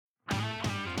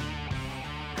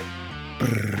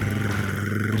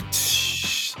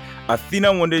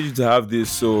Athena wanted you to have this,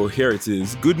 so here it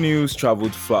is. Good news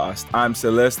traveled fast. I'm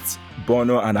Celeste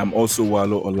Bono, and I'm also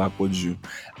Walo Olapoju.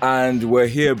 And we're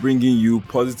here bringing you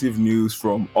positive news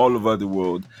from all over the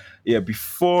world. Yeah,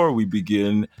 before we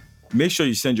begin, make sure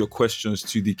you send your questions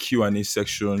to the Q&A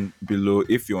section below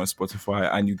if you're on Spotify,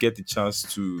 and you get the chance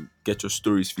to get your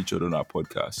stories featured on our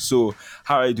podcast. So,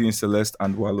 how are you doing, Celeste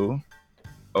and Walo?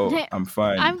 Oh, Hey, I'm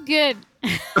fine. I'm good.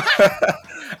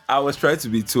 I was trying to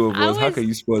be two of I us. How can was,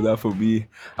 you spell that for me?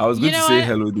 I was you going to know say what?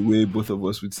 hello the way both of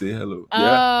us would say hello.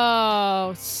 Yeah?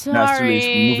 Oh, That's too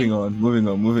late. Moving sorry. on, moving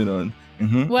on, moving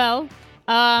on. Well,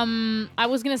 I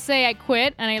was gonna say I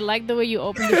quit, and I like the way you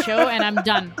opened the show, and I'm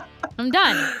done. I'm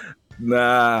done.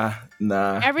 Nah.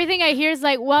 Everything I hear is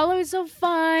like, Wallow is so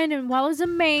fun, and Wallow's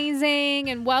amazing,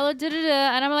 and Wallow da da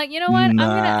da, and I'm like, you know what?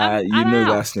 Nah, I'm you know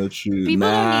out. that's not true. People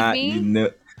don't need Nah, you me. know.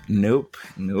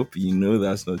 Nope, you know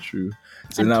that's not true.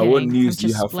 So I'm now, what kidding. I'm news do you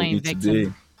just have for playing me victim.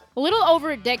 today? A little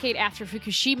over a decade after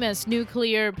Fukushima's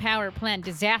nuclear power plant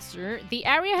disaster, the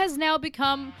area has now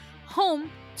become home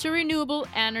to renewable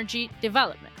energy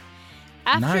development.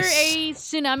 After Nice. a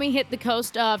tsunami hit the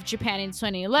coast of Japan in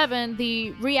 2011,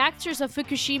 the reactors of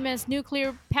Fukushima's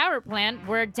nuclear power plant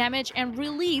were damaged and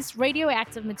released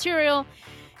radioactive material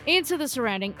into the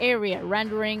surrounding area,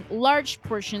 rendering large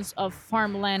portions of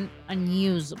farmland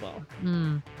unusable.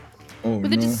 Oh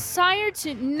With a no. desire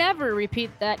to never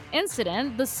repeat that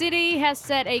incident, the city has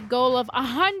set a goal of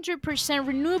 100%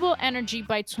 renewable energy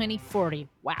by 2040.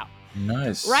 Wow.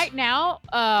 Nice. Right now,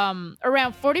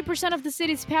 around 40% of the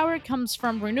city's power comes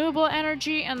from renewable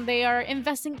energy, and they are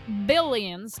investing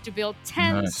billions to build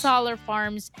 10 Nice. solar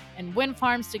farms and wind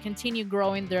farms to continue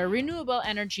growing their renewable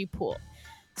energy pool.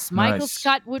 As Michael Nice.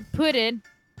 Scott would put it,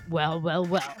 well.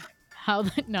 How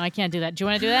no, I can't do that. Do you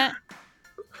want to do that?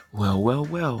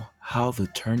 Well. How the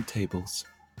turntables.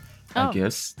 I Oh,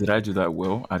 guess. Did I do that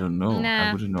well? I don't know. I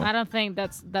nah, wouldn't know. I don't think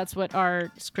that's what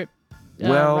our script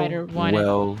Well, writer wanted.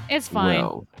 well, It's fine.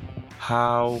 well.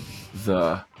 How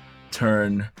the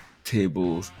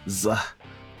turntables.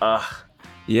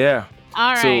 Yeah.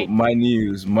 All So right, my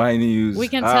news. we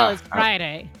can tell it's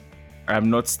Friday. I'm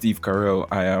not Steve Carell.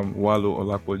 I am Walo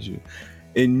Olapoju.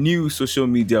 A new social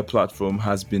media platform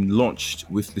has been launched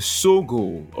with the sole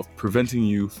goal of preventing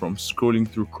you from scrolling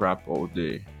through crap all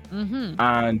day. Mm-hmm.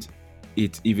 And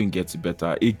it even gets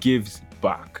better. It gives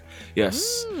back.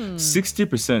 Yes, Mm.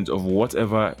 60% of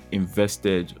whatever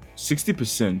invested,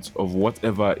 60% of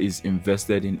whatever is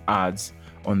invested in ads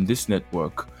on this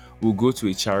network will go to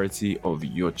a charity of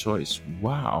your choice.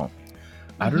 Wow.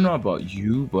 I don't Mm-hmm. know about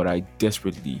you, but I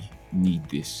desperately need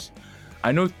this.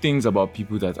 I know things about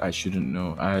people that I shouldn't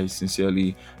know.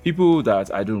 People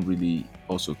that I don't really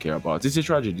also care about. It's a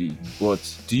tragedy. But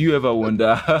do you ever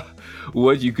wonder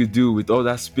what you could do with all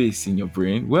that space in your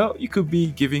brain? Well, you could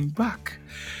be giving back.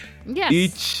 Yes.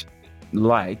 Each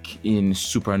like in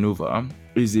Supernova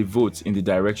is a vote in the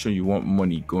direction you want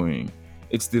money going.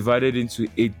 It's divided into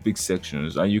 8 big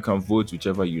sections, and you can vote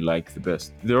whichever you like the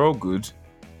best. They're all good.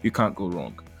 You can't go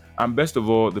wrong. And best of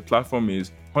all, the platform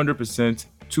is 100%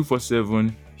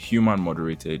 247 human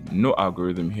moderated. No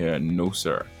algorithm here, no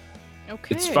sir.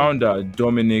 Its Okay. founder,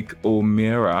 Dominic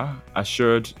O'Meara,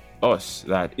 assured us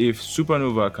that if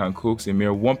Supernova can coax a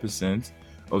mere 1%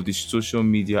 of the social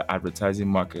media advertising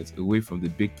market away from the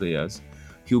big players,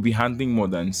 he'll be handing more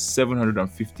than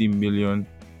 750 million.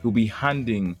 He'll be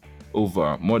handing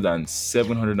over more than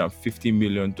 $750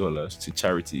 million to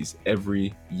charities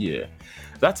every year.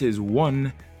 That is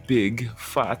one big,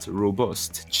 fat,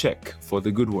 robust check for the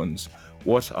good ones.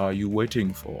 What are you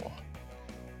waiting for?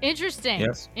 Interesting.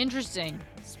 Yes. Interesting.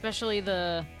 Especially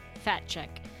the fat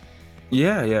check.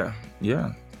 Yeah.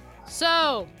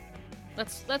 So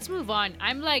let's move on.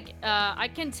 I'm like, I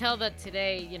can tell that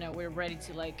today, we're ready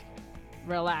to like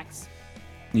relax,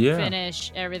 Yeah.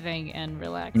 finish everything, and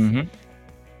relax. Mm-hmm.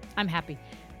 I'm happy.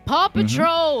 Paw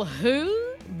Patrol, who?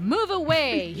 Move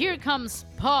away. Here comes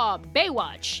Paw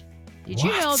Baywatch. Did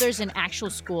you know What? there's an actual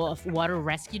school of water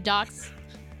rescue dogs?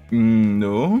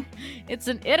 No. It's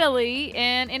in Italy,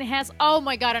 and it has, oh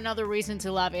my god, another reason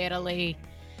to love Italy.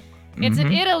 It's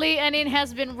in Italy, and it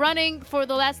has been running for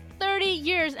the last 30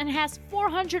 years and has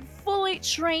 400 fully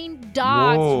trained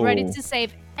dogs ready Whoa. to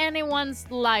save anyone's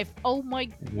life. Oh my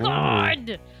Whoa.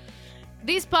 god!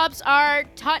 These pups are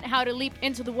taught how to leap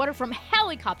into the water from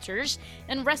helicopters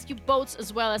and rescue boats,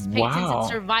 as well as patented Wow.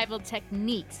 survival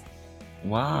techniques.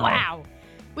 Wow. Wow!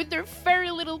 With their furry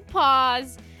little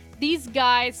paws, these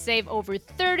guys save over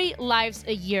 30 lives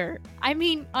a year. I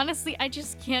mean, honestly, I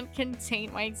just can't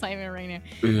contain my excitement right now.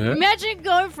 Yeah. Imagine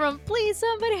going from, please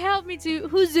somebody help me, to,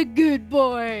 who's a good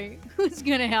boy? Who's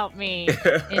gonna help me?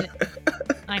 And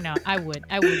I know, I would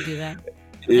do that.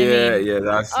 Yeah,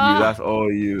 that's you. That's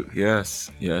all you. Yes.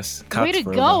 Cats way to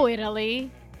forever. go, Italy.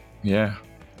 Yeah,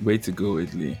 way to go,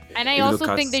 Italy. And I Even though also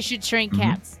cats- think they should train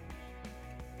cats.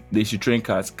 They should train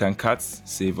cats. Can cats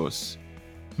save us?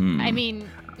 I mean,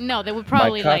 no, they would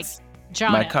probably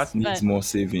drown My us, cat needs but... more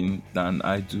saving than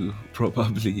I do,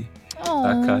 probably. Oh,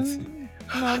 That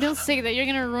cat. no, don't say that. You're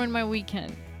gonna ruin my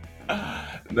weekend.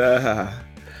 Nah.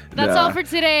 That's all for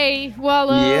today,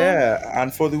 Wallow. Yeah,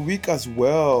 and for the week as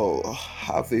well.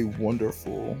 Have a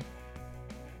wonderful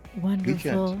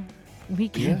Wonderful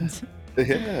weekend.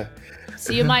 Yeah.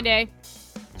 See you Monday.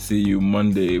 See you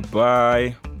Monday.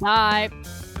 Bye. Bye.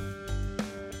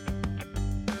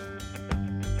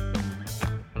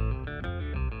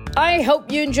 I hope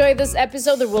you enjoyed this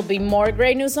episode. There will be more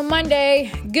great news on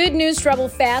Monday. Good News Travel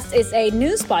Fast is a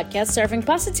news podcast serving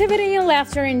positivity and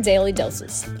laughter in daily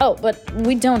doses. Oh, but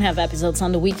we don't have episodes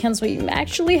on the weekends. We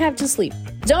actually have to sleep.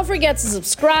 Don't forget to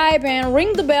subscribe and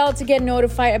ring the bell to get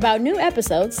notified about new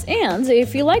episodes. And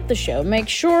if you like the show, make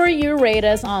sure you rate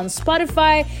us on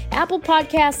Spotify, Apple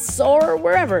Podcasts, or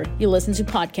wherever you listen to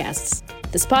podcasts.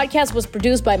 This podcast was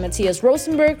produced by Matthias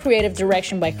Rosenberg, creative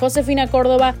direction by Josefina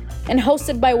Cordova, and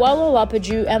hosted by Wallo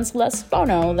Lapaju and Celeste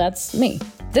Bono, that's me.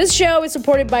 This show is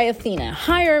supported by Athena.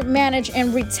 Hire, manage,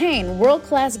 and retain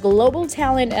world-class global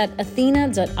talent at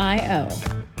athena.io.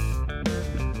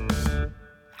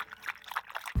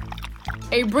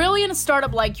 A brilliant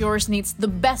startup like yours needs the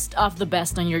best of the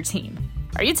best on your team.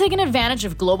 Are you taking advantage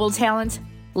of global talent?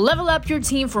 Level up your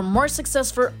team for more success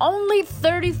for only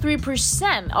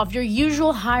 33% of your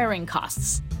usual hiring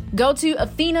costs. Go to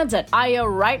athena.io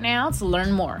right now to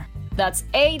learn more. That's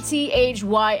athYNA.io.